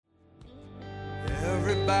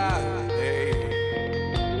everybody.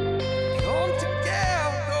 Come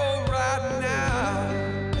together right now.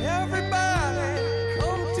 Everybody,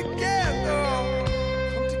 come together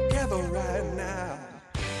right now.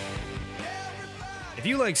 If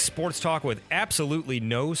you like sports talk with absolutely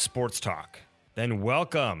no sports talk, then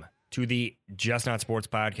welcome to the Just Not Sports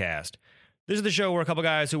podcast. This is the show where a couple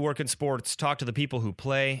guys who work in sports talk to the people who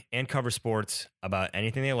play and cover sports about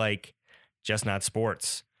anything they like, just not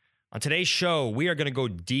sports. On today's show, we are going to go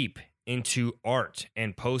deep into art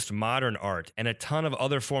and postmodern art and a ton of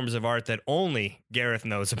other forms of art that only Gareth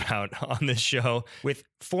knows about on this show with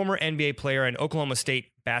former NBA player and Oklahoma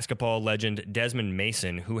State basketball legend Desmond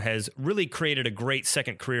Mason, who has really created a great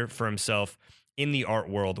second career for himself in the art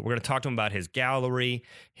world. We're going to talk to him about his gallery,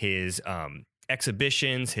 his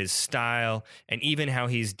exhibitions, his style, and even how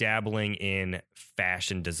he's dabbling in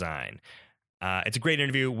fashion design. It's a great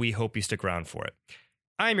interview. We hope you stick around for it.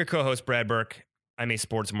 I'm your co-host, Brad Burke. I'm a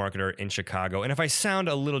sports marketer in Chicago. And if I sound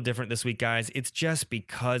a little different this week, guys, it's just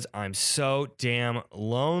because I'm so damn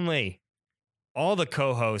lonely. All the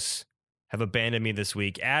co-hosts have abandoned me this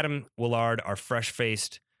week. Adam Willard, our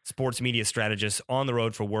fresh-faced sports media strategist, on the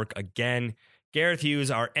road for work again. Gareth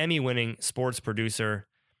Hughes, our Emmy-winning sports producer,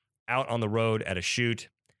 out on the road at a shoot.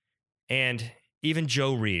 And even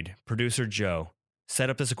Joe Reed, producer Joe,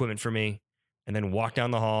 set up this equipment for me and then walked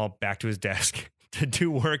down the hall back to his desk to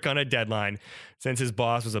do work on a deadline since his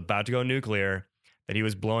boss was about to go nuclear, that he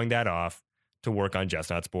was blowing that off to work on Just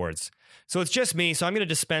Not Sports. So it's just me, so I'm going to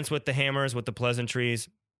dispense with the hammers, with the pleasantries,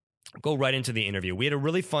 go right into the interview. We had a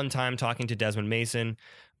really fun time talking to Desmond Mason.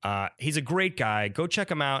 He's a great guy. Go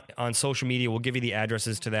check him out on social media. We'll give you the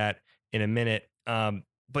addresses to that in a minute.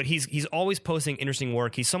 But he's always posting interesting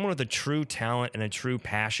work. He's someone with a true talent and a true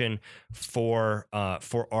passion for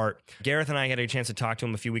art. Gareth and I had a chance to talk to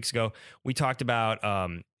him a few weeks ago. We talked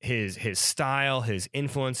about his style, his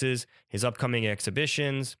influences, his upcoming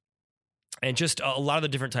exhibitions, and just a lot of the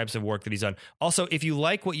different types of work that he's done. Also, if you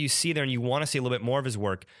like what you see there and you want to see a little bit more of his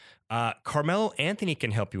work, Carmelo Anthony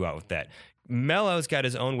can help you out with that. Melo's got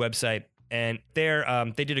his own website, and they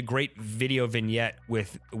did a great video vignette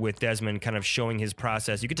with Desmond, kind of showing his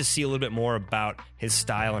process. You get to see a little bit more about his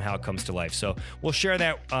style and how it comes to life. So we'll share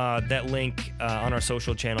that link on our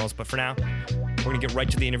social channels. But for now, we're going to get right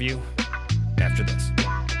to the interview after this.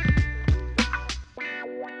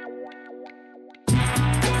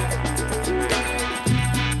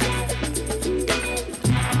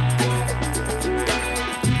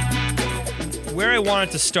 Where I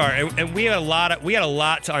wanted to start, and we had a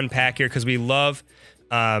lot to unpack here because we love,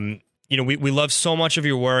 we love so much of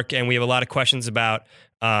your work, and we have a lot of questions about,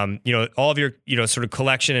 all of your, sort of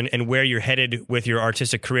collection and where you're headed with your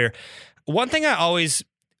artistic career. One thing I always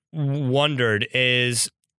wondered is,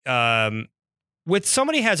 with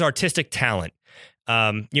somebody who has artistic talent,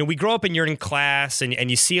 we grow up and you're in class, and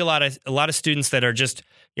you see a lot of students that are just,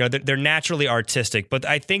 they're naturally artistic, but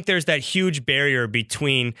I think there's that huge barrier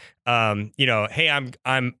between, hey,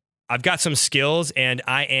 I've got some skills and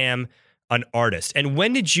I am an artist. And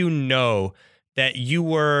when did you know that you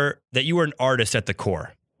were an artist at the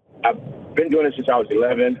core? I've been doing it since I was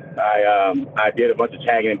 11. I did a bunch of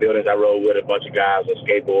tagging in buildings. I rode with a bunch of guys on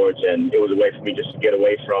skateboards, and it was a way for me just to get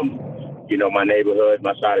away from, my neighborhood,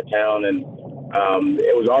 my side of town, and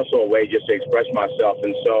it was also a way just to express myself.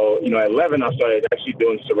 And so, at 11, I started actually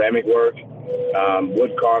doing ceramic work,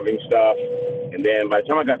 wood carving stuff. And then by the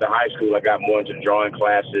time I got to high school, I got more into drawing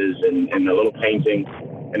classes and a little painting.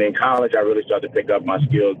 And in college, I really started to pick up my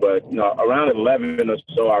skills. But, around 11 or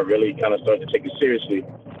so, I really kind of started to take it seriously.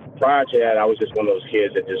 Prior to that, I was just one of those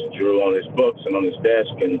kids that just drew on his books and on his desk.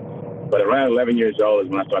 But around 11 years old is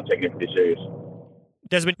when I started taking it pretty serious.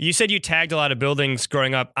 Desmond, you said you tagged a lot of buildings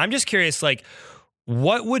growing up. I'm just curious,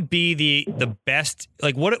 what would be the best,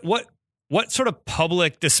 what sort of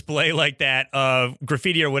public display like that of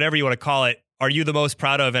graffiti or whatever you want to call it are you the most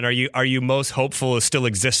proud of, and are you most hopeful it still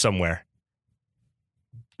exists somewhere?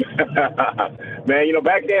 Man,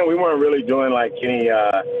 back then we weren't really doing any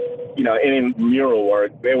mural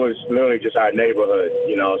work. It was literally just our neighborhood,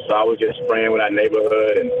 so I was just spraying with our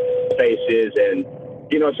neighborhood and faces and,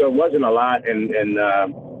 so it wasn't a lot, and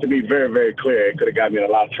to be very, very clear, it could have got me in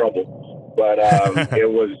a lot of trouble. But it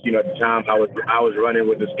was, at the time I was running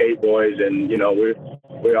with the skate boys, and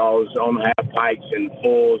we're always on half pikes and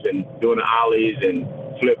fulls and doing the ollies and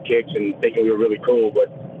flip kicks and thinking we were really cool. But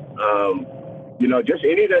just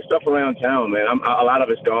any of that stuff around town, man. A lot of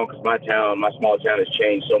it's gone because my small town has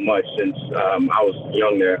changed so much since I was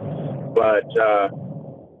young there. But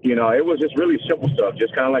it was just really simple stuff,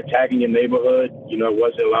 just kind of like tagging your neighborhood. It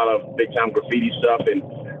wasn't a lot of big time graffiti stuff. And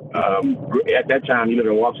at that time, you live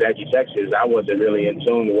in Waxahachie, Texas. I wasn't really in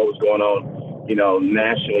tune with what was going on,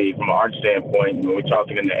 nationally from an art standpoint. When we're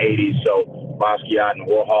talking in the 80s, so Basquiat and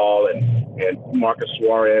Warhol and Marcus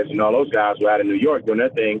Suarez and all those guys were out in New York doing their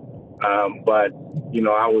thing. But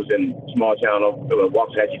I was in small town of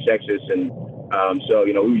Waxahachie, Texas, and so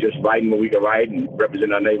we were just writing what we could write and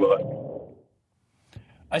represent our neighborhood.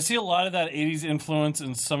 I see a lot of that 80s influence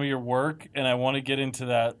in some of your work, and I want to get into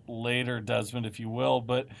that later, Desmond, if you will.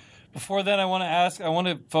 But before then, I want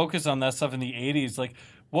to focus on that stuff in the 80s. Like,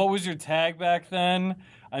 what was your tag back then?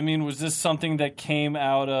 I mean, was this something that came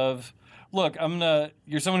out of, look,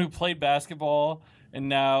 you're someone who played basketball and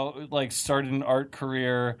now, like, started an art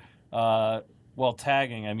career while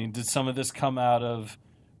tagging. I mean, did some of this come out of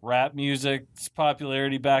rap music's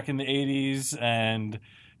popularity back in the 80s? And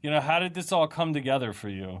how did this all come together for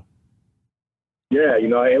you? Yeah,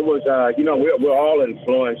 it was, we're all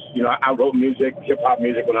influenced. I wrote music, hip-hop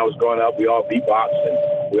music when I was growing up. We all beatboxed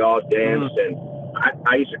and we all danced. And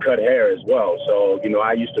I used to cut hair as well. So,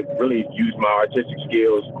 I used to really use my artistic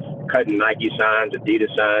skills, cutting Nike signs,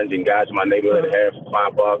 Adidas signs, and guys in my neighborhood had hair for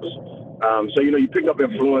 $5. So, you pick up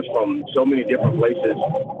influence from so many different places,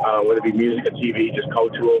 whether it be music or TV, just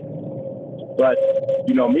cultural. But,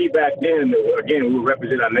 me back then, again, we would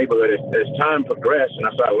represent our neighborhood. As time progressed and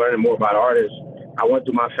I started learning more about artists, I went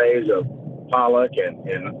through my phase of Pollock and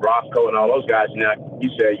Rothko and all those guys. Now, you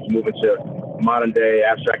said you move into modern day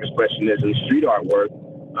abstract expressionism, street artwork.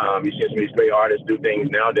 You see some of these great artists do things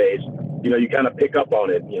nowadays. You kind of pick up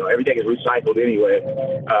on it. Everything is recycled anyway.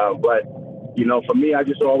 But, for me, I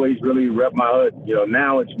just always really rep my hood.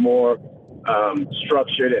 Now it's more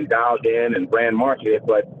structured and dialed in and brand marketed.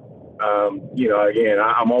 But, again,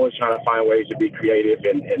 I'm always trying to find ways to be creative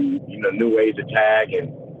and new ways to tag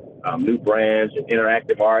and new brands and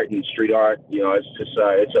interactive art and street art. It's just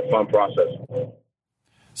it's a fun process.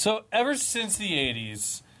 So ever since the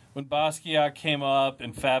 80s, when Basquiat came up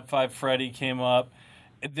and Fab Five Freddy came up,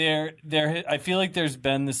 I feel like there's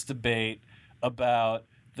been this debate about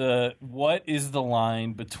what is the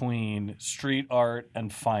line between street art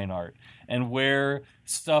and fine art, and where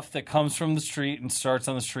stuff that comes from the street and starts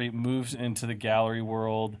on the street moves into the gallery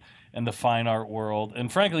world and the fine art world,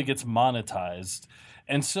 and frankly gets monetized.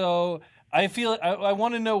 And so I feel I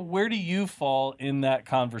want to know, where do you fall in that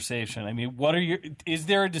conversation? I mean, is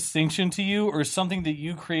there a distinction to you, or is something that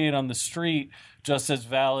you create on the street just as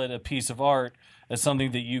valid a piece of art as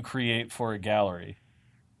something that you create for a gallery?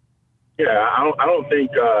 Yeah, I don't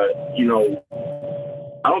think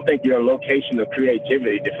I don't think your location of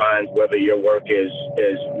creativity defines whether your work is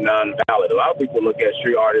non-valid. A lot of people look at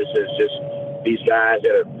street artists as just these guys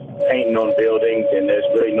that are painting on buildings and there's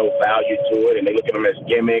really no value to it, and they look at them as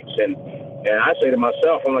gimmicks. And I say to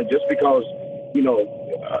myself, I'm like, just because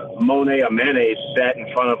Monet or Manet sat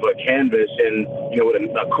in front of a canvas and with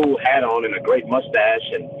a cool hat on and a great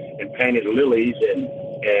mustache and painted lilies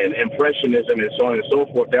and impressionism and so on and so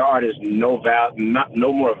forth, their art is no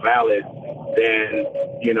more valid than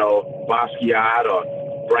Basquiat or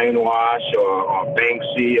Brainwash or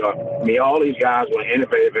Banksy or all these guys were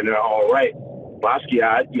innovative in their own right.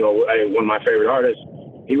 Basquiat, one of my favorite artists,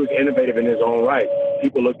 he was innovative in his own right.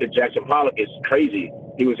 People looked at Jackson Pollock as crazy.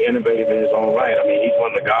 He was innovative in his own right. I mean, he's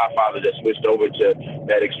one of the godfathers that switched over to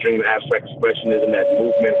that extreme abstract expressionism, that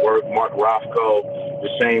movement work. Mark Rothko, the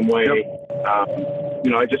same way. Yep.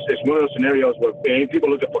 It's one of those scenarios where people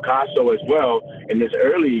look at Picasso as well. In his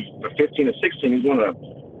early 15 or 16, he's one of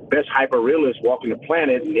the best hyper-realists walking the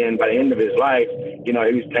planet. And then by the end of his life, he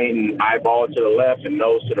was painting eyeball to the left and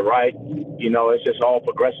nose to the right. It's just all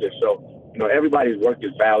progressive. So, everybody's work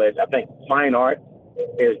is valid. I think fine art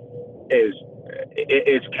is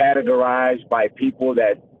categorized by people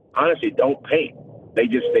that honestly don't paint.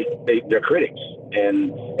 They're critics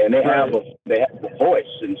and they have a voice.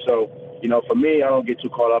 And so, for me, I don't get too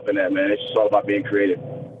caught up in that, man. It's just all about being creative.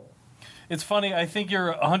 It's funny. I think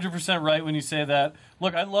you're 100% right when you say that.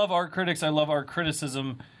 Look, I love art critics. I love art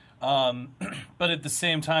criticism. But at the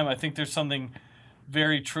same time, I think there's something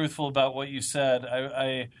very truthful about what you said.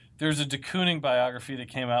 There's a de Kooning biography that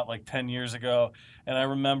came out like 10 years ago, and I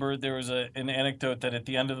remember there was an anecdote that at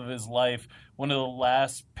the end of his life, one of the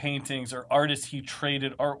last paintings or artists he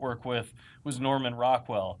traded artwork with was Norman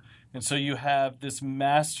Rockwell. And so you have this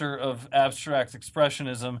master of abstract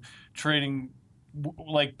expressionism trading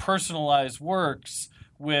like personalized works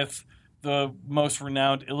with the most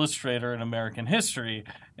renowned illustrator in American history.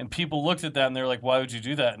 And people looked at that and they're like, why would you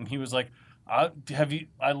do that? And he was like, I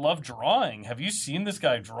love drawing. Have you seen this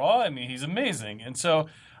guy draw? I mean, he's amazing. And so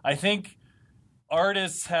I think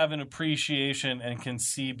artists have an appreciation and can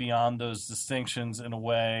see beyond those distinctions in a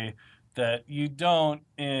way that you don't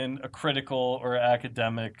in a critical or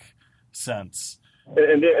academic sense.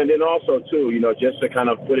 And then also too, just to kind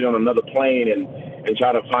of put it on another plane and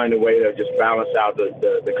try to find a way to just balance out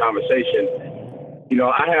the conversation.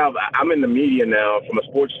 I'm in the media now from a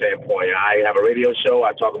sports standpoint. I have a radio show.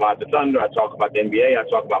 I talk about the Thunder. I talk about the NBA. I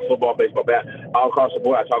talk about football, baseball, all across the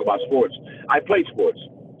board. I talk about sports. I play sports,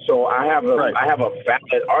 so I have a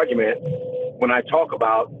valid argument when I talk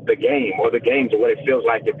about the game or the games or what it feels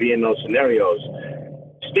like to be in those scenarios.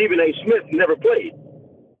 Stephen A. Smith never played,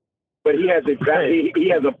 but he has a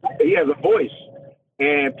voice,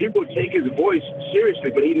 and people take his voice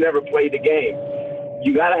seriously. But he never played the game.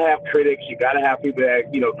 You got to have critics. You got to have people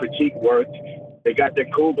that, critique work. They got their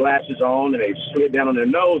cool glasses on and they slid down on their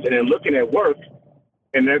nose and they're looking at work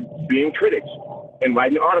and they're being critics and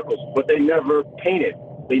writing articles, but they never painted.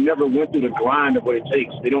 They never went through the grind of what it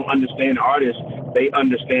takes. They don't understand artists. They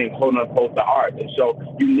understand, quote unquote, the art. And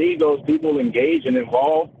so you need those people engaged and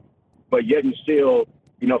involved, but yet and still,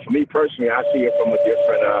 for me personally, I see it from a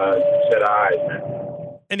different set of eyes, man.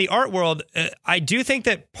 In the art world, I do think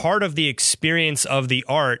that part of the experience of the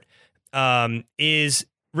art is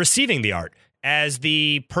receiving the art as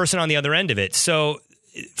the person on the other end of it. So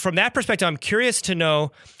from that perspective, I'm curious to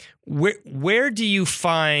know where do you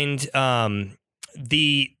find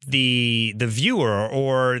the viewer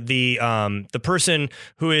or the person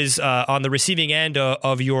who is on the receiving end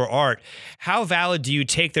of your art? How valid do you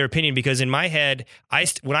take their opinion? Because in my head,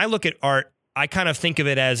 when I look at art, I kind of think of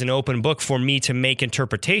it as an open book for me to make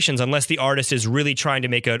interpretations, unless the artist is really trying to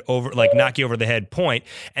make knock you over the head point.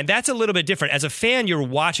 And that's a little bit different. As a fan, you're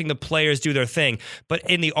watching the players do their thing. But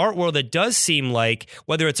in the art world, it does seem like,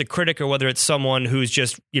 whether it's a critic or whether it's someone who's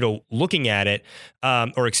just, looking at it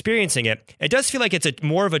or experiencing it, it does feel like it's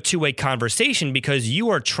more of a two-way conversation because you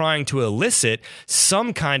are trying to elicit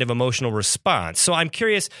some kind of emotional response. So I'm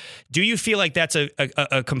curious, do you feel like that's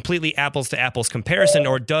a completely apples to apples comparison,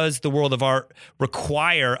 or does the world of art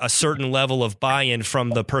require a certain level of buy-in from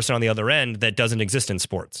the person on the other end that doesn't exist in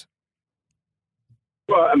sports?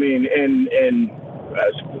 Well, I mean, and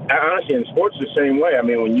honestly, in sports, the same way. I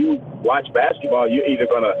mean, when you watch basketball, you're either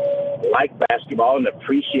going to like basketball and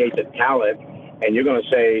appreciate the talent, and you're going to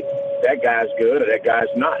say, that guy's good or that guy's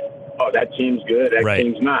not. Oh, that team's good, that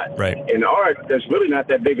team's not. Right. In art, there's really not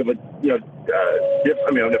that big of a,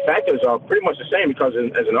 the factors are pretty much the same because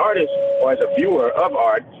as an artist or as a viewer of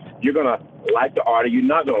art, you're going to like the art or you're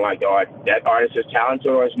not going to like the art. That artist is talented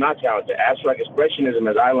or is not talented. Abstract expressionism,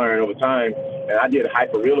 as I learned over time, and I did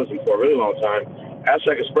hyperrealism for a really long time,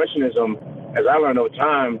 abstract expressionism, as I learned over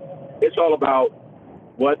time, it's all about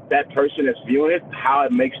what that person is viewing it, how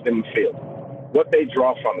it makes them feel, what they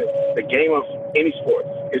draw from it. The game of any sport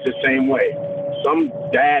is the same way. Some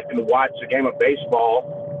dad can watch a game of baseball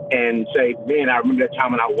and say, man, I remember that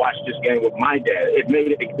time when I watched this game with my dad. It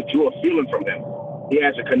drew a feeling from him. He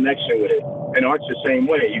has a connection with it. And art's the same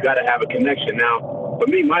way. You got to have a connection. Now, for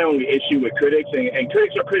me, my only issue with critics, and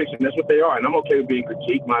critics are critics, and that's what they are, and I'm okay with being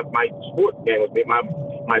critiqued. My sport game was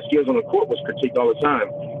my skills on the court was critiqued all the time.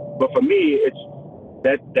 But for me, it's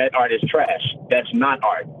that art is trash. That's not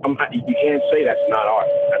art. You can't say that's not art.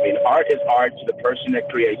 I mean, art is art to the person that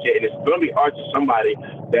creates it, and it's going to be art to somebody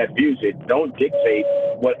that views it. Don't dictate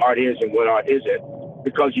what art is and what art isn't,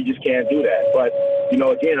 because you just can't do that. But,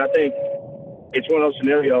 again, I think it's one of those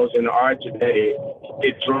scenarios in the art today,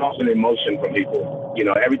 it draws an emotion from people.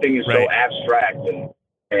 Everything is so abstract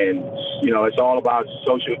and it's all about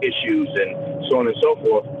social issues and so on and so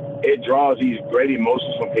forth. It draws these great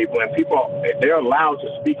emotions from people, and people, they're allowed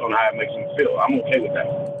to speak on how it makes them feel. I'm okay with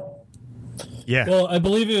that. Yeah. Well, I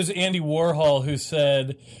believe it was Andy Warhol who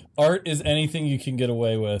said, art is anything you can get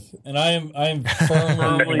away with. And I am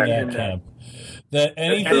firmly in that camp. That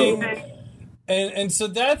anything... And so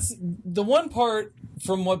that's the one part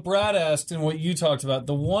from what Brad asked and what you talked about.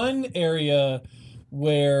 The one area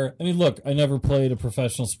where, look, I never played a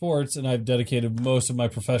professional sports, and I've dedicated most of my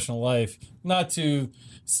professional life not to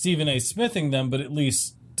Stephen A. Smithing them, but at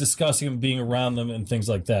least discussing them, being around them, and things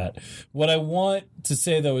like that. What I want to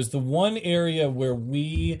say, though, is the one area where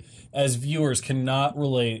we as viewers cannot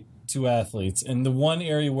relate to athletes, and the one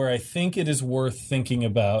area where I think it is worth thinking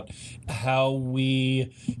about how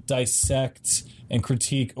we dissect and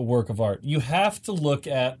critique a work of art. You have to look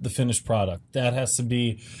at the finished product. That has to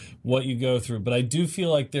be what you go through. But I do feel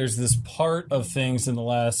like there's this part of things in the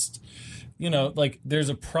last, there's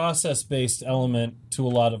a process-based element to a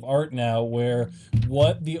lot of art now where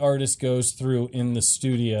what the artist goes through in the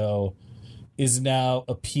studio is now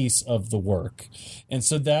a piece of the work. And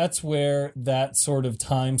so that's where that sort of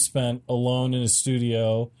time spent alone in a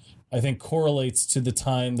studio, I think, correlates to the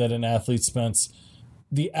time that an athlete spends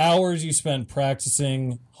the hours you spend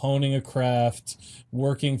practicing, honing a craft,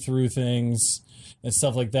 working through things, and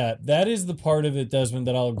stuff like that. That is the part of it, Desmond,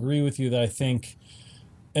 that I'll agree with you that I think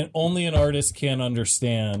only an artist can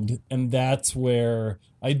understand. And that's where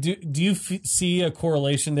I do. Do you see a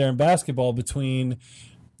correlation there in basketball between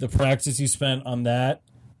the practice you spent on that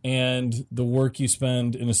and the work you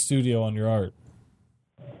spend in a studio on your art?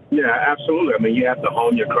 Yeah, absolutely. I mean, you have to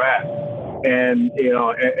hone your craft. And,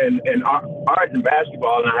 and art and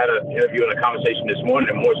basketball, and I had an interview and a conversation this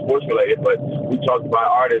morning, more sports related, but we talked about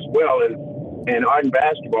art as well. And art and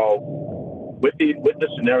basketball, with the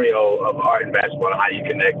scenario of art and basketball and how you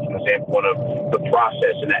connect from the standpoint of the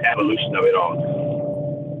process and the evolution of it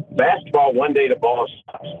all. Basketball, one day the ball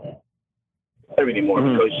stops anymore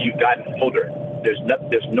because you've gotten older. There's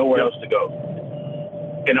nowhere else to go.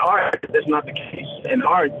 In art, that's not the case. In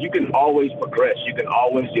art, you can always progress. You can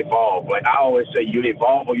always evolve. Like I always say, you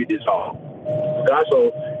evolve or you dissolve.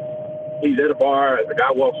 Picasso, he's at a bar. The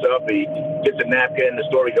guy walks up. He gets a napkin. The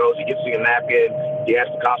story goes, he gets a napkin. He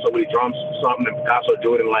asks Picasso would he draw something, and Picasso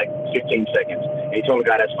do it in like 15 seconds. And he told the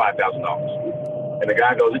guy that's $5,000. And the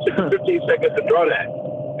guy goes, it took me 15 seconds to draw that.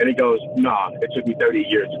 And he goes, nah, it took me 30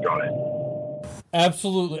 years to draw that.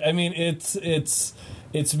 Absolutely. I mean, it's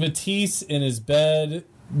Matisse in his bedridden,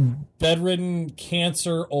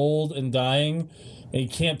 cancer, old, and dying, and he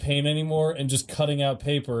can't paint anymore, and just cutting out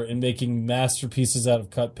paper and making masterpieces out of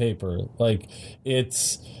cut paper. Like,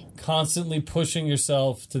 it's constantly pushing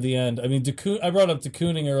yourself to the end. I mean, I brought up de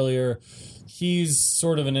Kooning earlier. He's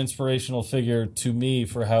sort of an inspirational figure to me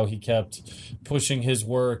for how he kept pushing his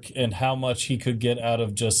work and how much he could get out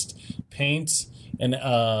of just paint and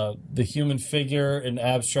the human figure and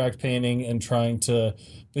abstract painting and trying to...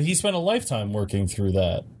 But he spent a lifetime working through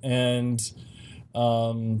that. And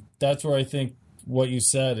that's where I think what you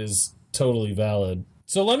said is totally valid.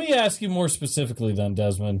 So let me ask you more specifically then,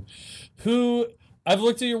 Desmond. I've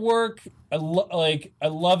looked at your work. I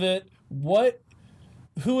love it.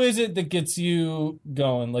 Who is it that gets you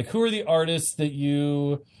going? Like, who are the artists that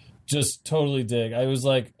you just totally dig? I was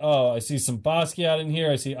like, oh, I see some Basquiat in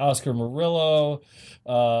here. I see Oscar Murillo,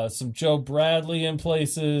 some Joe Bradley in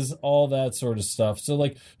places, all that sort of stuff. So,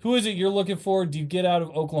 like, who is it you're looking for? Do you get out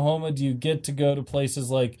of Oklahoma? Do you get to go to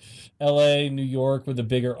places like LA, New York with a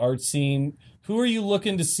bigger art scene? Who are you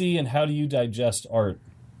looking to see, and how do you digest art?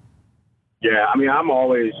 Yeah, I mean, I'm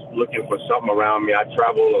always looking for something around me. I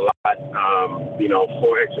travel a lot,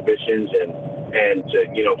 for exhibitions and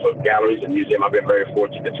for galleries and museums. I've been very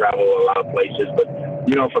fortunate to travel a lot of places. But,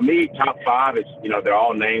 for me, top five is, they're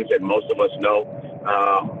all names that most of us know.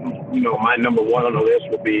 My number one on the list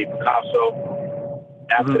would be Picasso.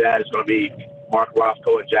 After that, it's going to be Mark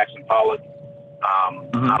Rothko and Jackson Pollock.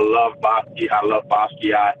 I love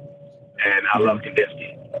Basquiat, and I love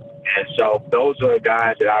Kandinsky. And so those are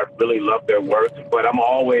guys that I really love their work, but I'm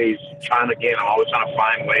always trying to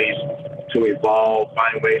find ways to evolve,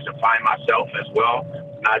 find ways to find myself as well,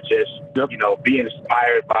 not just, be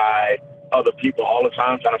inspired by other people all the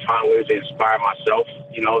time, trying to find ways to inspire myself,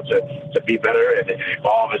 to be better and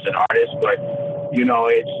evolve as an artist. But,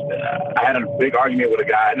 I had a big argument with a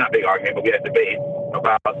guy, not big argument, but we had a debate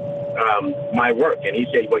about my work, and he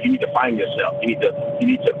said, well, you need to find yourself. You need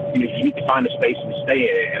to find a space to stay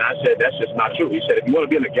in it. And I said, that's just not true. He said, if you want to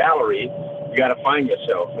be in a gallery, you got to find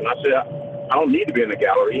yourself. And I said, I don't need to be in a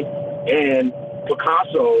gallery. And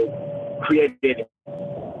Picasso created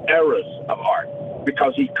eras of art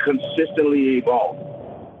because he consistently evolved.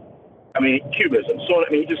 I mean, Cubism. So,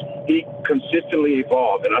 he consistently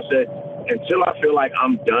evolved. And I said, until I feel like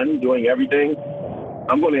I'm done doing everything,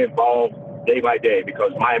 I'm going to evolve day by day,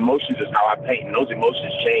 because my emotions is how I paint, and those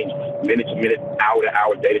emotions change minute to minute, hour to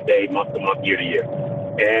hour, day to day, month to month, year to year.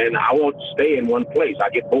 And I won't stay in one place. I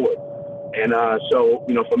get bored. And so,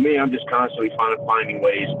 for me, I'm just constantly finding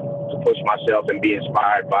ways to push myself and be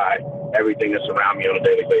inspired by everything that's around me on a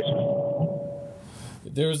daily basis.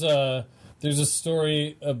 There's a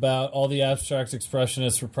story about all the abstract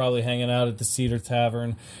expressionists were probably hanging out at the Cedar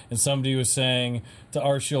Tavern, and somebody was saying to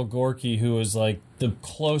Arshile Gorky, who was like the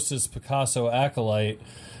closest Picasso acolyte,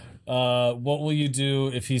 what will you do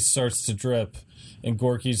if he starts to drip? And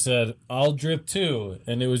Gorky said, I'll drip too.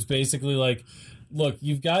 And it was basically like, look,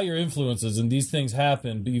 you've got your influences and these things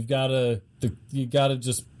happen, but you gotta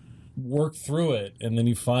just work through it, and then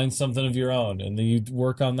you find something of your own, and then you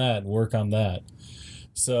work on that and work on that.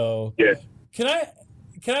 So yeah. Can I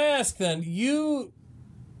ask then, do you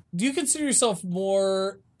consider yourself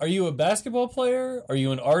more, are you a basketball player? Are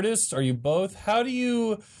you an artist? Are you both? How do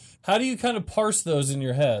you kind of parse those in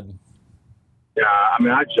your head? Yeah,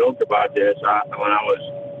 I joked about this when I was,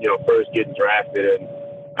 first getting drafted, and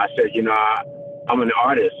I said, I'm an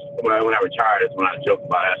artist. When I retired, that's when I joked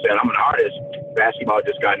about it. I said, I'm an artist. Basketball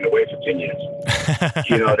just got in the way for 10 years.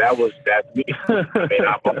 That's me. I mean,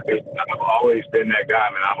 I've always been that guy.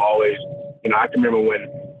 I mean, I've always, I can remember when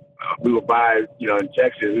we would buy, in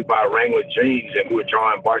Texas, we'd buy Wrangler jeans, and we were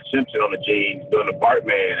drawing Bart Simpson on the jeans, doing the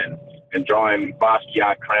Bartman, and drawing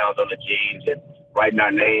Basquiat crowns on the jeans, and writing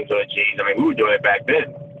our names on the jeans. I mean, we were doing it back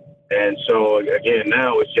then. And so, again,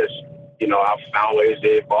 now it's just, I've found ways to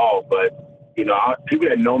evolve. But, people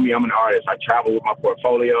that know me, I'm an artist. I travel with my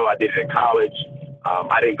portfolio. I did it in college.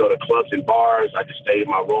 I didn't go to clubs and bars. I just stayed in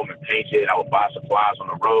my room and painted. I would buy supplies on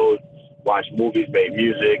the road, watch movies, make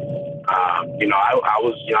music. I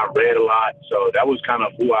read a lot. So that was kind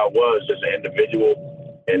of who I was as an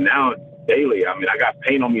individual. And now daily, I mean, I got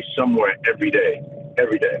paint on me somewhere every day.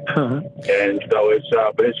 Uh-huh. And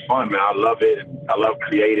so but it's fun, man. I love it. I love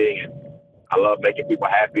creating, and I love making people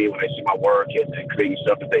happy when they see my work and creating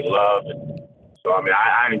stuff that they love. And so, I mean,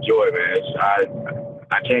 I enjoy it, man.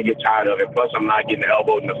 I can't get tired of it. Plus, I'm not getting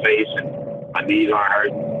elbowed in the face, and my knees aren't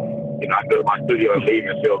hurting. I go to my studio and leave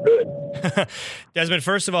and feel good. Desmond,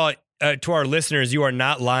 first of all, to our listeners, you are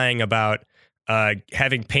not lying about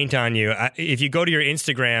having paint on you. If you go to your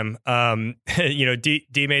Instagram,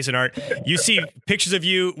 D Mason Art, you see pictures of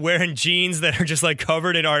you wearing jeans that are just like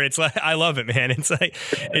covered in art. It's like, I love it, man.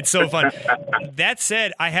 It's so fun. That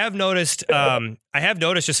said, I have noticed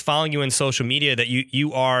just following you in social media that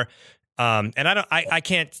you are, and I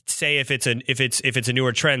can't say if it's a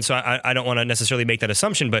newer trend, so I don't want to necessarily make that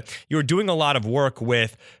assumption, but you're doing a lot of work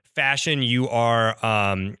with fashion. You are,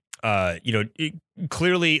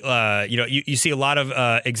 clearly, you see a lot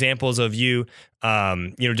of examples of you,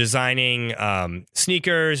 designing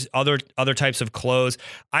sneakers, other types of clothes.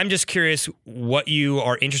 I'm just curious what you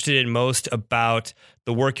are interested in most about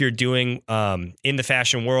the work you're doing in the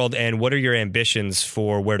fashion world, and what are your ambitions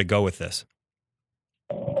for where to go with this?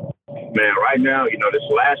 Man, right now, this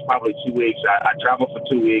last probably 2 weeks, I traveled for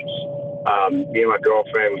 2 weeks. Me and my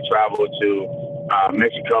girlfriend, we traveled to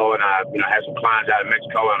Mexico, and I had some clients out of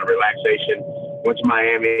Mexico on a relaxation. Went to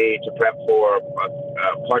Miami to prep for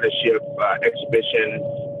a partnership exhibition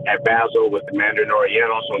at Basel with the Mandarin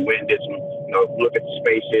Oriental. So we went and did some, look at the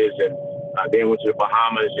spaces, and then went to the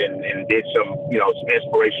Bahamas and did some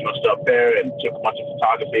inspirational stuff there, and took a bunch of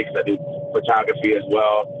photography because I do photography as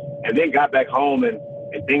well. And then got back home, and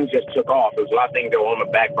things just took off. There was a lot of things that were on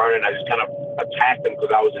the back burner, and I just kind of attacked them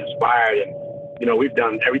because I was inspired. And we've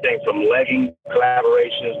done everything from legging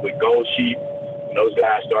collaborations with Gold Sheep. Those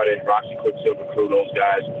guys started Roxy Quicksilver Crew, those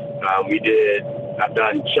guys. I've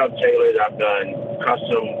done Chuck Taylors. I've done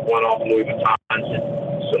custom one-off Louis Vuittons and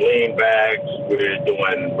Celine bags. We're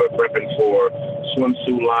prepping for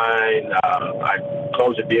swimsuit line. I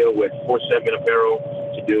closed a deal with 47 Apparel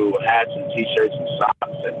to do hats and T-shirts and socks.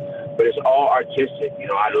 But it's all artistic.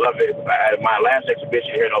 I love it. At my last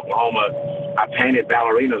exhibition here in Oklahoma, I painted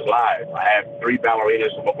ballerinas live. I have 3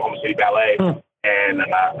 ballerinas from Oklahoma City Ballet, and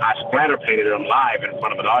I splatter painted them live in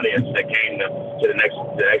front of an audience that came to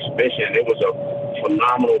the exhibition. It was a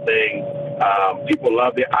phenomenal thing. People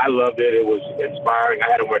loved it. I loved it. It was inspiring. I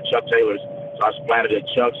had them wear Chuck Taylors, so I splattered the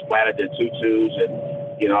Chucks, splattered the tutus, and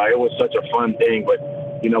it was such a fun thing. But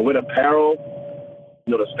with apparel,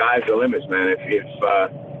 the sky's the limits, man.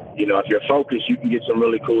 If you're focused, you can get some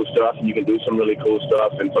really cool stuff, and you can do some really cool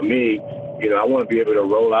stuff. And for me, I want to be able to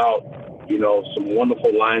roll out, some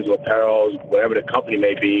wonderful lines of apparel, whatever the company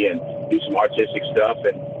may be, and do some artistic stuff,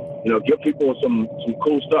 and give people some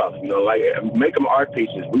cool stuff. Make them art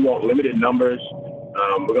pieces. We want limited numbers.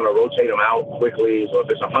 We're going to rotate them out quickly. So if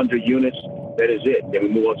it's 100 units, that is it. Then we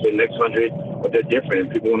move on to the next 100, but they're different,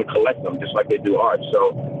 and people want to collect them just like they do art.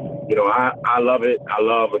 So, I love it. I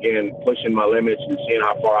love, again, pushing my limits and seeing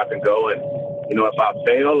how far I can go. And, if I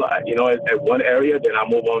fail, at one area, then I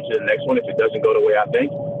move on to the next one. If it doesn't go the way I think,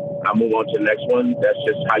 I move on to the next one. That's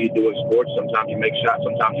just how you do in sports. Sometimes you make shots,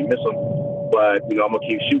 sometimes you miss them. But, I'm going to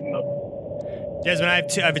keep shooting them. Desmond, I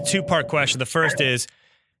have a 2-part question. The first is,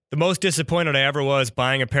 the most disappointed I ever was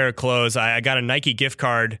buying a pair of clothes. I got a Nike gift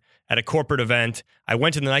card at a corporate event. I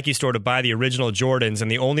went to the Nike store to buy the original Jordans, and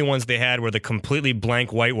the only ones they had were the completely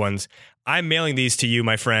blank white ones. I'm mailing these to you,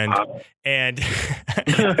 my friend, and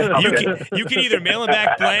you can either mail them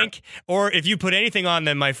back blank, or if you put anything on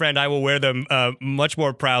them, my friend, I will wear them much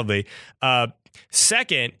more proudly.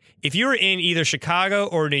 Second, if you're in either Chicago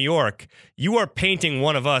or New York, you are painting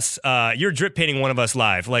one of us. You're drip painting one of us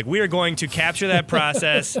live. Like, we are going to capture that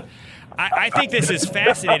process. I think this is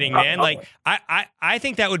fascinating, man. Like, I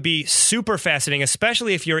think that would be super fascinating,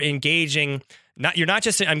 especially if you're engaging you're not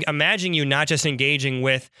just, I'm imagining you not just engaging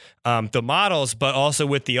with the models, but also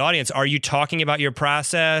with the audience. Are you talking about your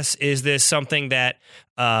process? Is this something that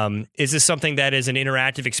is an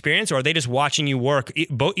interactive experience, or are they just watching you work?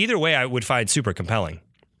 Either way, I would find super compelling.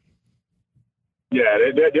 Yeah,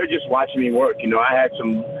 they're just watching me work. I had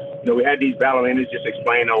we had these ballerinas just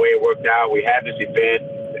explain the way it worked out. We had this event.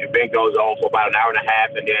 The event goes on for about an hour and a half,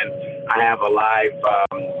 and then I have a live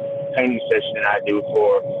painting session that I do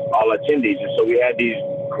for all attendees. And so we had these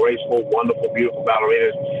graceful, wonderful, beautiful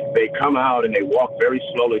ballerinas. They come out and they walk very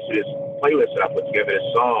slowly to this playlist that I put together, this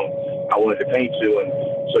song I wanted to paint to. And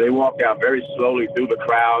so they walked out very slowly through the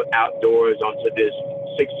crowd, outdoors, onto this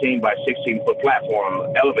 16 by 16 foot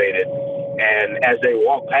platform, elevated. And as they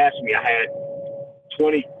walked past me, I had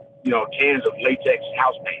 20, cans of latex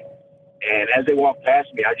house paint. And as they walked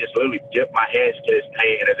past me, I just literally dipped my hands to this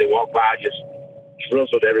paint. And as they walked by, I just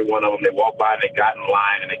drizzled every one of them. They walked by and they got in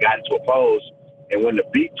line and they got into a pose. And when the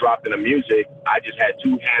beat dropped in the music, I just had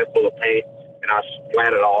 2 handfuls of paint and I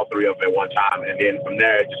splattered all 3 of them at one time. And then from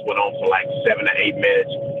there, it just went on for like 7 to 8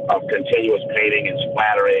 minutes of continuous painting and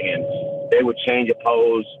splattering. And they would change a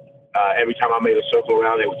pose. Every time I made a circle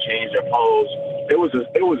around, they would change their pose. It was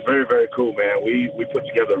very, very cool, man. We put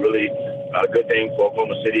together a really good thing for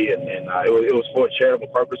Oklahoma City, and it was for a charitable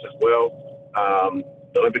purpose as well.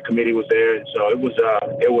 The Olympic Committee was there, and so it was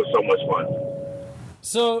so much fun.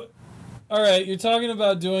 So, all right, you're talking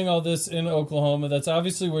about doing all this in Oklahoma. That's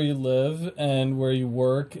obviously where you live and where you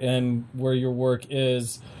work and where your work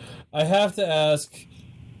is. I have to ask,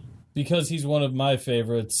 because he's one of my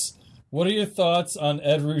favorites, what are your thoughts on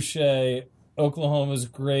Ed Ruscha, Oklahoma's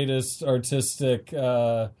greatest artistic,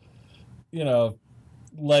 legacy?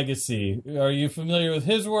 Are you familiar with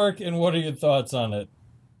his work, and what are your thoughts on it?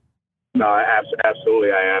 No,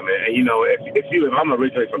 absolutely I am. And if I'm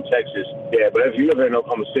originally from Texas, but if you live in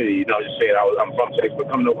Oklahoma City, just saying I'm from Texas, but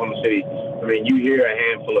coming to Oklahoma City, you hear a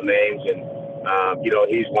handful of names, and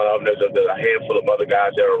he's one of them. There's a handful of other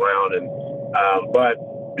guys that are around, and but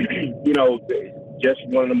just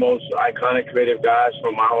one of the most iconic creative guys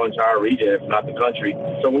from my whole entire region, if not the country.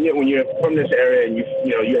 So when you're from this area, and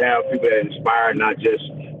you have people that inspire not just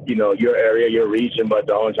your area, your region, but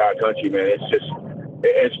the whole entire country, man,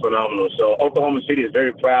 it's phenomenal. So Oklahoma City is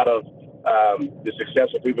very proud of the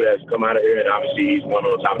successful people that's come out of here, and obviously he's one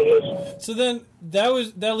on the top of the list. So then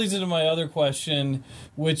that leads into my other question,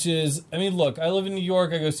 which is, look, I live in New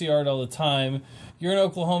York. I go see art all the time. You're in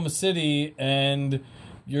Oklahoma City, and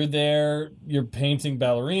you're there, you're painting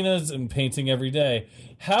ballerinas and painting every day.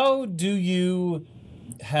 How do you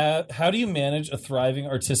manage a thriving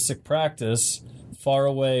artistic practice far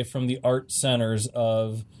away from the art centers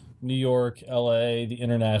of New York, LA, the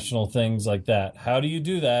international things like that? How do you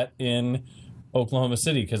do that in Oklahoma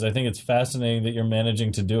City? Because I think it's fascinating that you're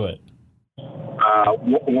managing to do it.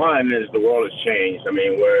 One is the world has changed.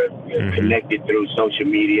 We're connected through social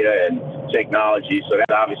media and technology, so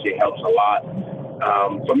that obviously helps a lot.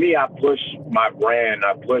 For me, I push my brand.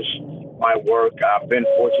 I push my work. I've been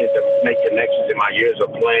fortunate to make connections in my years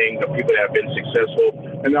of playing, the people that have been successful,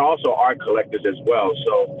 and they're also art collectors as well.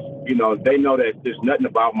 So, they know that there's nothing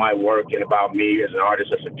about my work and about me as an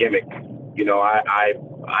artist that's a gimmick. I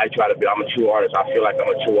try to be, I'm a true artist. I feel like I'm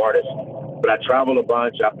a true artist. But I travel a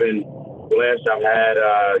bunch. I've been blessed. I've had,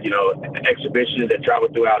 exhibitions that travel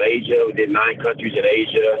throughout Asia. We did 9 countries in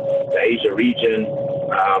Asia, the Asia region.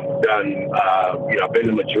 I've been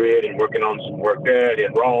to Madrid and working on some work there,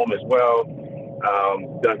 in Rome as well.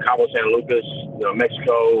 Done Cabo San Lucas,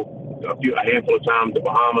 Mexico, a handful of times, the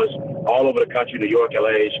Bahamas, all over the country, New York,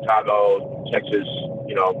 LA, Chicago, Texas,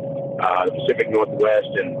 the Pacific Northwest.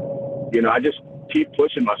 And, I just keep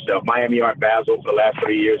pushing myself. Miami Art Basel for the last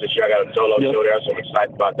 3 years. This year I got a solo show there, so I'm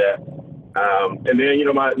excited about that. And then,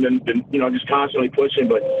 just constantly pushing.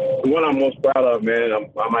 But the one I'm most proud of, man, I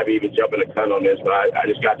might be even jumping the gun on this, but I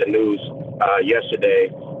just got the news yesterday.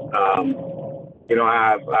 I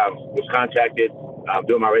was contacted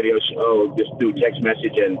doing my radio show just through text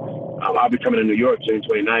message, and I'll be coming to New York June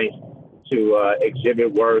 29th to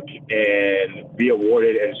exhibit work and be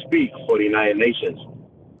awarded and speak for the United Nations.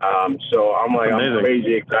 So I'm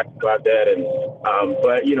crazy excited about that. And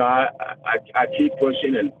but I keep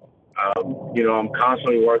pushing, and I'm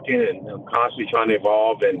constantly working, and I'm constantly trying to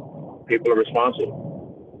evolve, and people are responsive.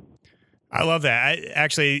 I love that.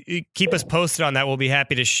 Actually, keep us posted on that. We'll be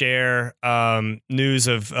happy to share news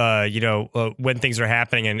of when things are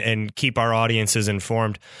happening and keep our audiences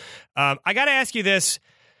informed. I got to ask you this.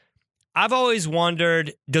 I've always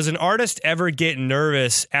wondered, does an artist ever get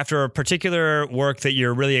nervous after a particular work that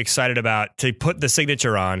you're really excited about to put the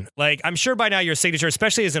signature on? Like, I'm sure by now your signature,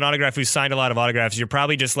 especially as an autograph who's signed a lot of autographs, you're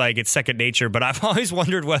probably just like, it's second nature. But I've always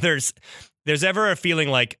wondered whether there's ever a feeling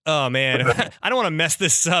like, oh man, I don't want to mess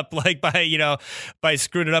this up, like by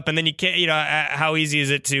screwing it up, and then you can't, how easy is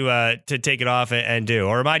it to take it off and do?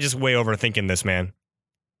 Or am I just way overthinking this, man?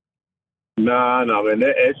 No, man,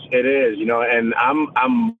 it is, and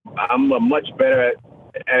I'm a much better at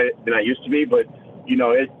it than I used to be, but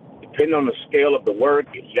it depending on the scale of the work,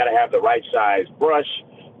 you got to have the right size brush,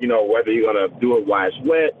 whether you're gonna do it while it's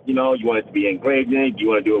wet, you want it to be engraved in, you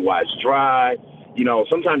want to do it while it's dry,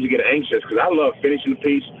 sometimes you get anxious because I love finishing the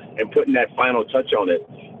piece and putting that final touch on it,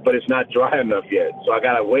 but it's not dry enough yet, so I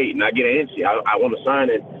gotta wait and I get antsy. I want to sign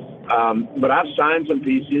it, but I've signed some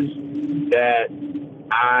pieces that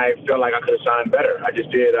I felt like I could have signed better. I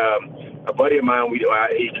just did a buddy of mine.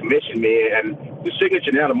 He commissioned me, and the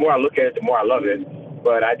signature now. The more I look at it, the more I love it.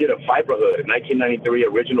 But I did a Viper hood, a 1993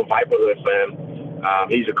 original Viper hood for him.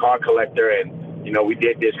 He's a car collector, and we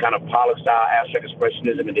did this kind of Pollock style abstract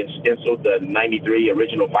expressionism, and then stenciled the '93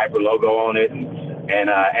 original Viper logo on it, and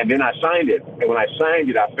then I signed it. And when I signed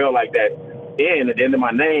it, I felt like that at the end of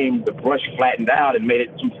my name, the brush flattened out and made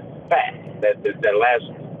it too fat. That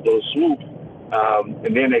last little swoop.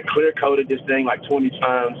 And then they clear coated this thing like 20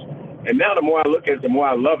 times. And now the more I look at it, the more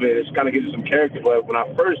I love it. It kind of gives it some character. But when I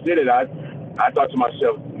first did it, I thought to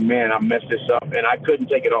myself, man, I messed this up. And I couldn't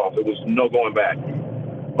take it off. It was no going back.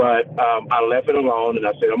 But I left it alone, and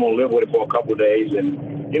I said, I'm going to live with it for a couple of days.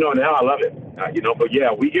 And, now I love it. But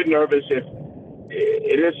yeah, we get nervous if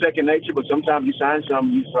it is second nature. But sometimes you sign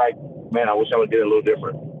something, you're just like, man, I wish I would have did it a little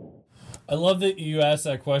different. I love that you asked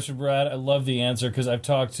that question, Brad. I love the answer because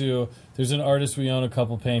there's an artist we own a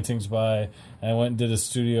couple paintings by, and I went and did a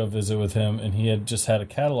studio visit with him, and he had just had a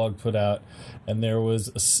catalog put out, and there was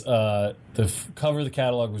the cover of the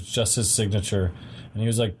catalog was just his signature. And he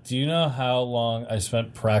was like, do you know how long I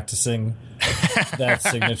spent practicing that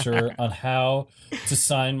signature on how to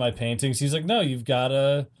sign my paintings? He's like, no, you've got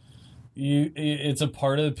to... it's a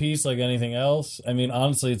part of the piece like anything else. I mean,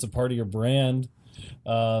 honestly, it's a part of your brand.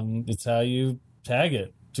 It's how you tag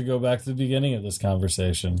it, to go back to the beginning of this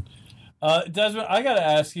conversation. Desmond, I got to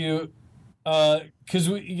ask you, because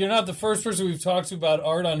you're not the first person we've talked to about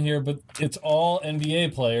art on here, but it's all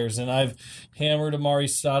NBA players, and I've hammered Amari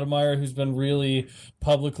Stoudemire, who's been really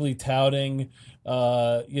publicly touting,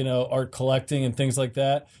 art collecting and things like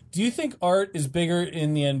that. Do you think art is bigger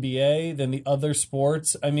in the NBA than the other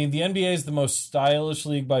sports? I mean, the NBA is the most stylish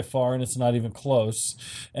league by far, and it's not even close.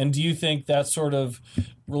 And do you think that sort of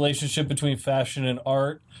relationship between fashion and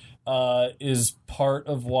art is part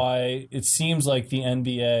of why it seems like the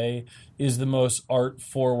NBA is the most art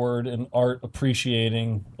forward and art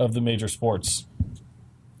appreciating of the major sports?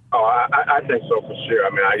 Oh, I think so for sure. I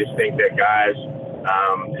mean, I just think that guys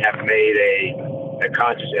have made a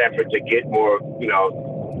conscious effort to get more,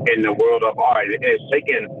 in the world of art. It's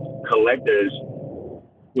taken collectors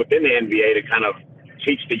within the NBA to kind of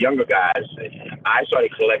teach the younger guys. I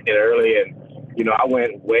started collecting early, and, I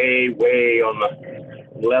went way, way on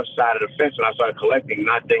the left side of the fence when I started collecting,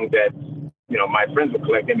 not things that, my friends were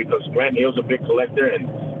collecting, because Grant Hill's a big collector, and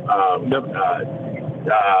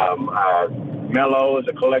Melo is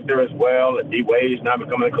a collector as well, and D. Wade is now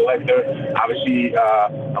becoming a collector. Obviously,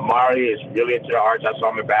 Amari is really into the arts. I saw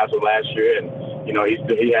him in Basel last year, and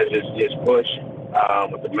he has his push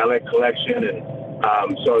with the Melek collection,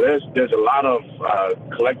 and so there's a lot of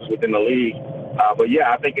collectors within the league. But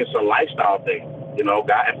yeah, I think it's a lifestyle thing.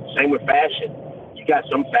 Same with fashion. You got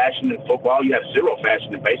some fashion in football. You have zero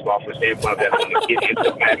fashion in baseball from the standpoint of that when you get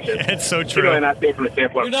into fashion. It's so true. And I think from the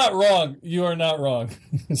standpoint, you're not wrong. You are not wrong.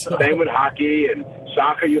 So. Same with hockey and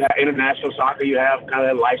soccer. You have international soccer. You have kind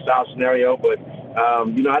of that lifestyle scenario. But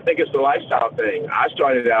I think it's the lifestyle thing. I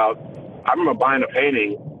started out. I remember buying a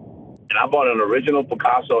painting, and I bought an original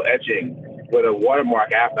Picasso etching with a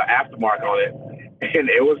watermark aftermark on it, and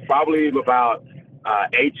it was probably about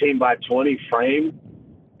 18 by 20 frame.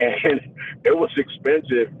 And it was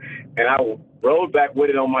expensive, and I rode back with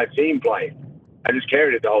it on my team plane. I just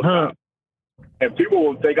carried it the whole time. And people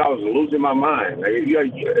would think I was losing my mind.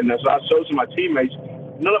 And so I showed to my teammates.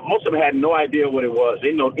 Most of them had no idea what it was. They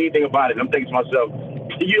didn't know anything about it. And I'm thinking to myself,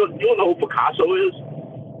 you don't know who Picasso is?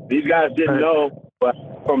 These guys didn't know. But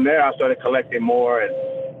from there, I started collecting more. And,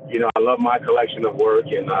 I love my collection of work.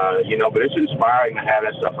 And, but it's inspiring to have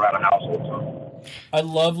that stuff around the house all the time. I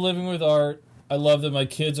love living with art. I love that my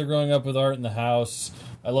kids are growing up with art in the house.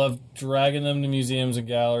 I love dragging them to museums and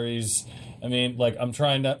galleries. I mean, like, I'm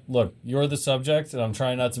trying not, look, you're the subject, and I'm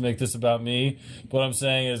trying not to make this about me. But what I'm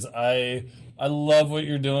saying is I love what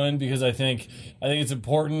you're doing because I think it's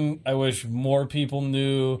important. I wish more people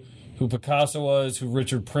knew who Picasso was, who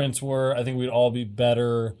Richard Prince were. I think we'd all be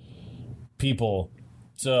better people.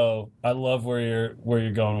 So I love where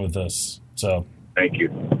you're going with this. So Thank you.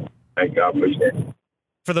 I appreciate it.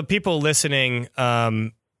 For the people listening,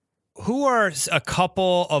 who are a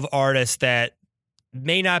couple of artists that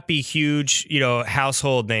may not be huge,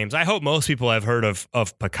 household names? I hope most people have heard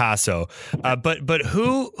of Picasso, but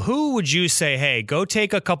who would you say, hey, go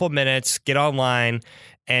take a couple minutes, get online,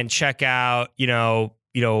 and check out,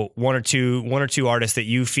 one or two artists that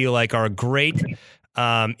you feel like are a great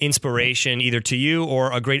inspiration either to you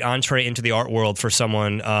or a great entree into the art world for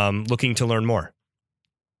someone looking to learn more?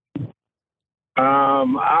 A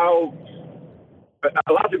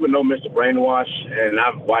lot of people know Mr. Brainwash, and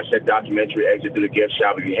I've watched that documentary, Exit Through the Gift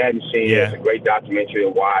Shop. If you hadn't seen it, it's a great documentary to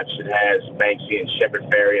watch. It has Banksy and Shepard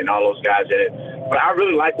Fairey and all those guys in it. But I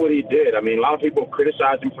really like what he did. I mean, a lot of people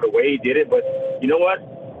criticize him for the way he did it, but you know what?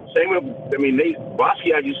 Same with,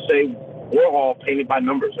 Basquiat used to say Warhol painted by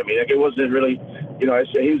numbers. I mean, like, it wasn't really, he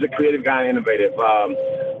was a creative guy and innovative.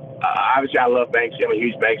 Obviously, I love Banksy. I'm a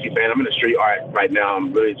huge Banksy fan. I'm into street art right now.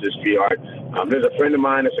 I'm really into street art. There's a friend of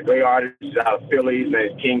mine that's a great artist. He's out of Philly. His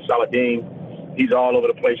name is King Saladin. He's all over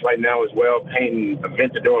the place right now as well, painting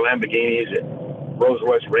Aventador Lamborghinis and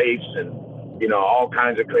Rolls-Royce Wraiths and, all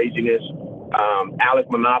kinds of craziness.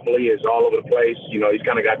 Alec Monopoly is all over the place. He's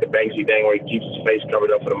kind of got the Banksy thing where he keeps his face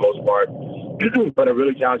covered up for the most part. But a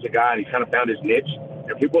really talented guy, and he kind of found his niche,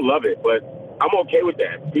 and people love it. But I'm okay with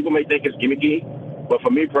that. People may think it's gimmicky, but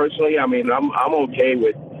for me personally, I'm okay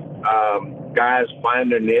with guys finding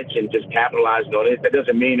their niche and just capitalizing on it. That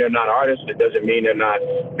doesn't mean they're not artists. It doesn't mean they're not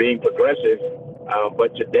being progressive.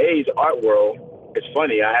 But today's art world, it's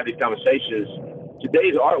funny. I have these conversations.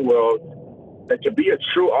 Today's art world, that to be a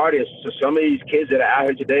true artist to some of these kids that are out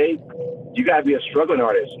here today, you got to be a struggling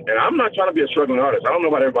artist. And I'm not trying to be a struggling artist. I don't know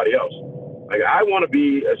about everybody else. Like, I want to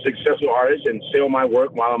be a successful artist and sell my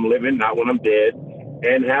work while I'm living, not when I'm dead,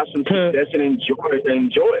 and have some success and enjoy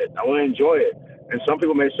it. I want to enjoy it. And some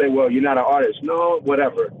people may say, well, you're not an artist. No,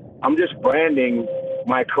 whatever. I'm just branding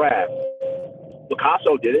my craft.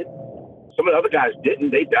 Picasso did it. Some of the other guys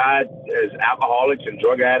didn't. They died as alcoholics and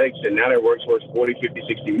drug addicts, and now their work's worth 40, 50,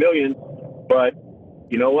 60 million. But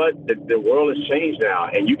you know what? The world has changed now,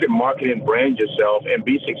 and you can market and brand yourself and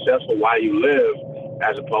be successful while you live,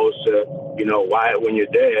 as opposed to, why when you're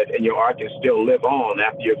dead, and your art can still live on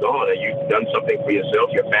after you're gone, and you've done something for yourself,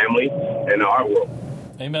 your family, and the art world.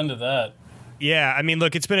 Amen to that. Yeah, I mean,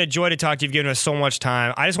 look, it's been a joy to talk to you. You've given us so much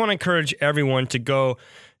time. I just want to encourage everyone to go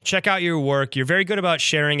check out your work. You're very good about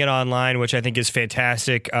sharing it online, which I think is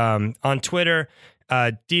fantastic. On Twitter,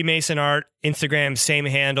 DMasonArt, Instagram, same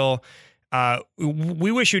handle.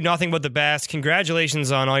 We wish you nothing but the best.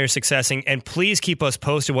 Congratulations on all your success, and please keep us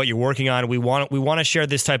posted what you're working on. We want to share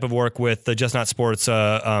this type of work with the Just Not Sports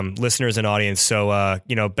listeners and audience. So,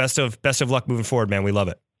 best of luck moving forward, man. We love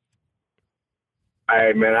it. All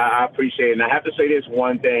right, man, I appreciate it. And I have to say this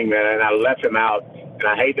one thing, man, and I left him out, and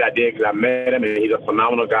I hate that I did because I met him, and he's a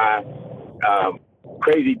phenomenal guy,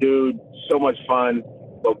 crazy dude, so much fun,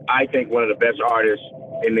 but I think one of the best artists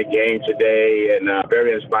in the game today, and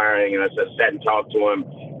very inspiring. And I just sat and talked to him,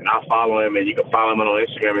 and I follow him, and you can follow him on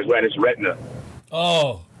Instagram as well. And it's Retina.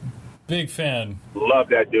 Oh, big fan. Love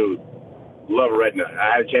that dude. Love Retina.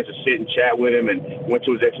 I had a chance to sit and chat with him and went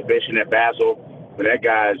to his exhibition at Basel. But that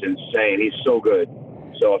guy is insane. He's so good.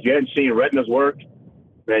 So if you hadn't seen Retina's work,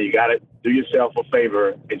 man, you got to do yourself a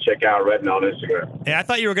favor and check out Retina on Instagram. Hey, I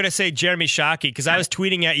thought you were going to say Jeremy Shockey, because I was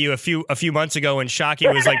tweeting at you a few months ago when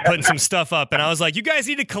Shockey was like putting some stuff up, and I was like, you guys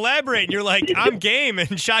need to collaborate, and you're like, I'm game, and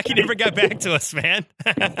Shockey never got back to us, man.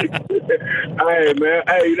 Hey, man.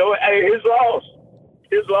 Hey, you know what? Hey, his loss.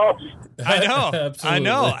 I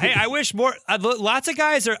know. Hey, I wish more. Lots of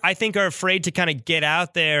guys are afraid to kind of get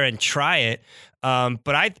out there and try it.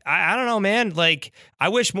 But I don't know, man. Like, I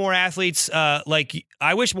wish more athletes, were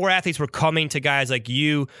coming to guys like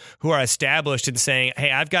you who are established and saying,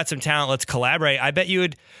 "Hey, I've got some talent. Let's collaborate." I bet you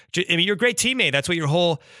would. I mean, you're a great teammate. That's what your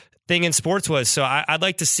whole thing in sports was. So I'd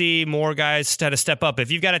like to see more guys try to step up.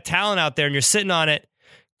 If you've got a talent out there and you're sitting on it,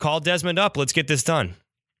 call Desmond up. Let's get this done.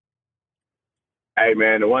 Hey,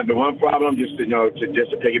 man, the one problem, just to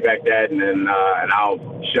piggyback that, and then and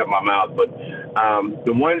I'll shut my mouth. But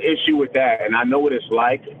the one issue with that, and I know what it's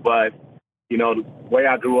like, but the way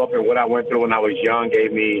I grew up and what I went through when I was young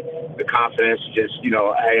gave me the confidence. Just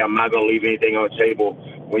hey, I'm not going to leave anything on the table.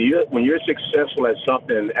 When you're successful at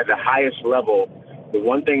something at the highest level, the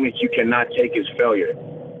one thing that you cannot take is failure.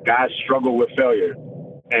 guys struggle with failure.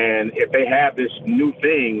 And if they have this new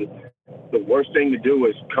thing, the worst thing to do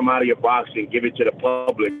is come out of your box and give it to the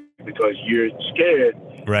public because you're scared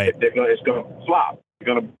Right. that it's going to flop.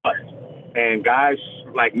 You're going to bust. And guys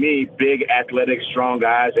like me, big, athletic, strong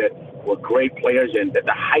guys that were great players and at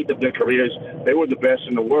the height of their careers, they were the best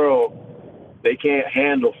in the world. They can't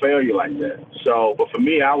handle failure like that. So, but for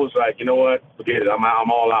me, I was like, you know what? Forget it. I'm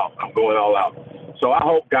all out. I'm going all out. So I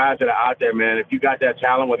hope guys that are out there, man, if you got that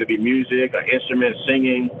talent, whether it be music, an instrument,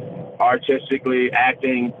 singing, artistically,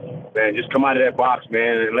 acting, man, just come out of that box,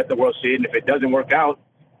 man, and let the world see it. And if it doesn't work out,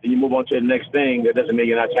 then you move on to the next thing. That doesn't mean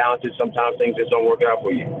you're not talented. Sometimes things just don't work out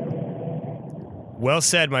for you. Well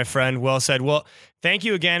said, my friend. Well said. Well, thank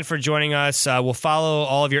you again for joining us. We'll follow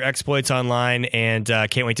all of your exploits online and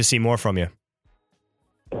can't wait to see more from you.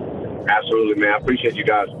 Absolutely, man. I appreciate you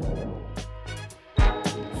guys.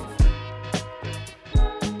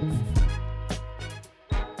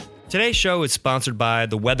 Today's show is sponsored by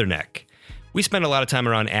the Weatherneck. We spend a lot of time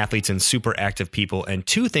around athletes and super active people, and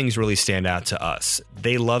two things really stand out to us.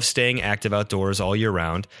 They love staying active outdoors all year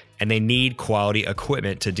round, and they need quality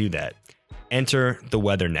equipment to do that. Enter the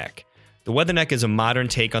Weatherneck. The Weatherneck is a modern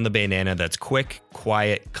take on the bandana that's quick,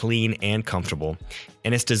 quiet, clean, and comfortable,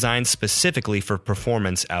 and it's designed specifically for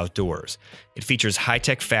performance outdoors. It features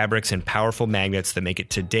high-tech fabrics and powerful magnets that make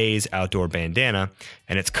it today's outdoor bandana,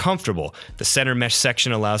 and it's comfortable. The center mesh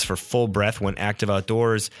section allows for full breath when active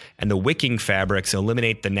outdoors, and the wicking fabrics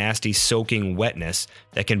eliminate the nasty soaking wetness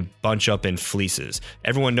that can bunch up in fleeces.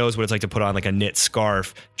 Everyone knows what it's like to put on like a knit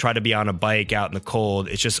scarf, try to be on a bike out in the cold.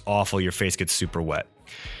 It's just awful. Your face gets super wet.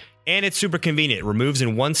 And it's super convenient. It removes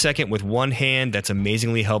in 1 second with one hand. That's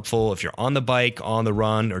amazingly helpful if you're on the bike, on the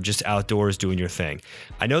run, or just outdoors doing your thing.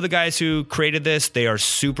 I know the guys who created this. They are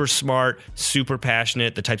super smart, super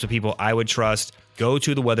passionate, the types of people I would trust. Go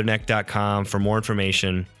to theweatherneck.com for more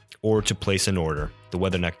information or to place an order.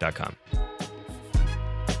 Theweatherneck.com.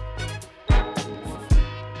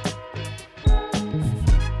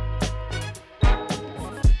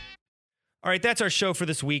 All right, that's our show for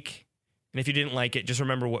this week. And if you didn't like it, just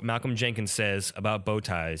remember what Malcolm Jenkins says about bow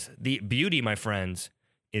ties. The beauty, my friends,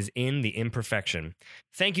 is in the imperfection.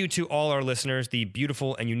 Thank you to all our listeners, the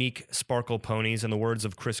beautiful and unique sparkle ponies, in the words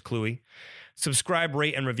of Chris Cluey. Subscribe,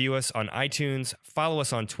 rate, and review us on iTunes. Follow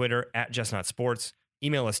us on Twitter @JustNotSports.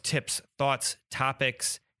 Email us tips, thoughts,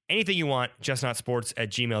 topics, anything you want,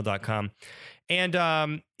 justnotsports@gmail.com.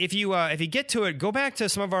 And if you get to it, go back to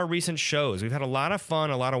some of our recent shows. We've had a lot of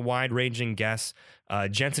fun, a lot of wide-ranging guests.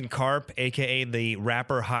 Jensen Karp, a.k.a. the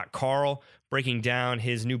rapper Hot Carl, breaking down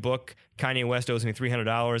his new book, Kanye West Owes Me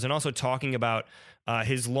 $300, and also talking about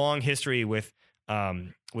his long history with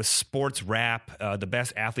sports rap, the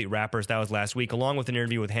best athlete rappers. That was last week, along with an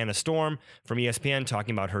interview with Hannah Storm from ESPN,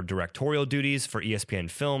 talking about her directorial duties for ESPN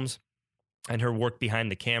Films and her work behind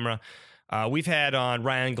the camera. We've had on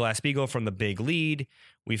Ryan Glass-Steagall from The Big Lead.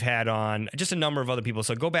 We've had on just a number of other people.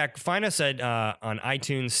 So go back, find us on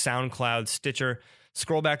iTunes, SoundCloud, Stitcher.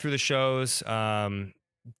 Scroll back through the shows.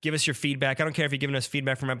 Give us your feedback. I don't care if you're giving us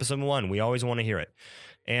feedback from episode 1. We always want to hear it.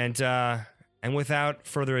 And without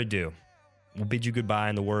further ado, we'll bid you goodbye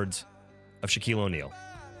in the words of Shaquille O'Neal.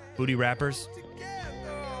 Booty rappers,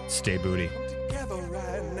 stay booty. Together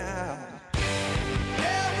right now.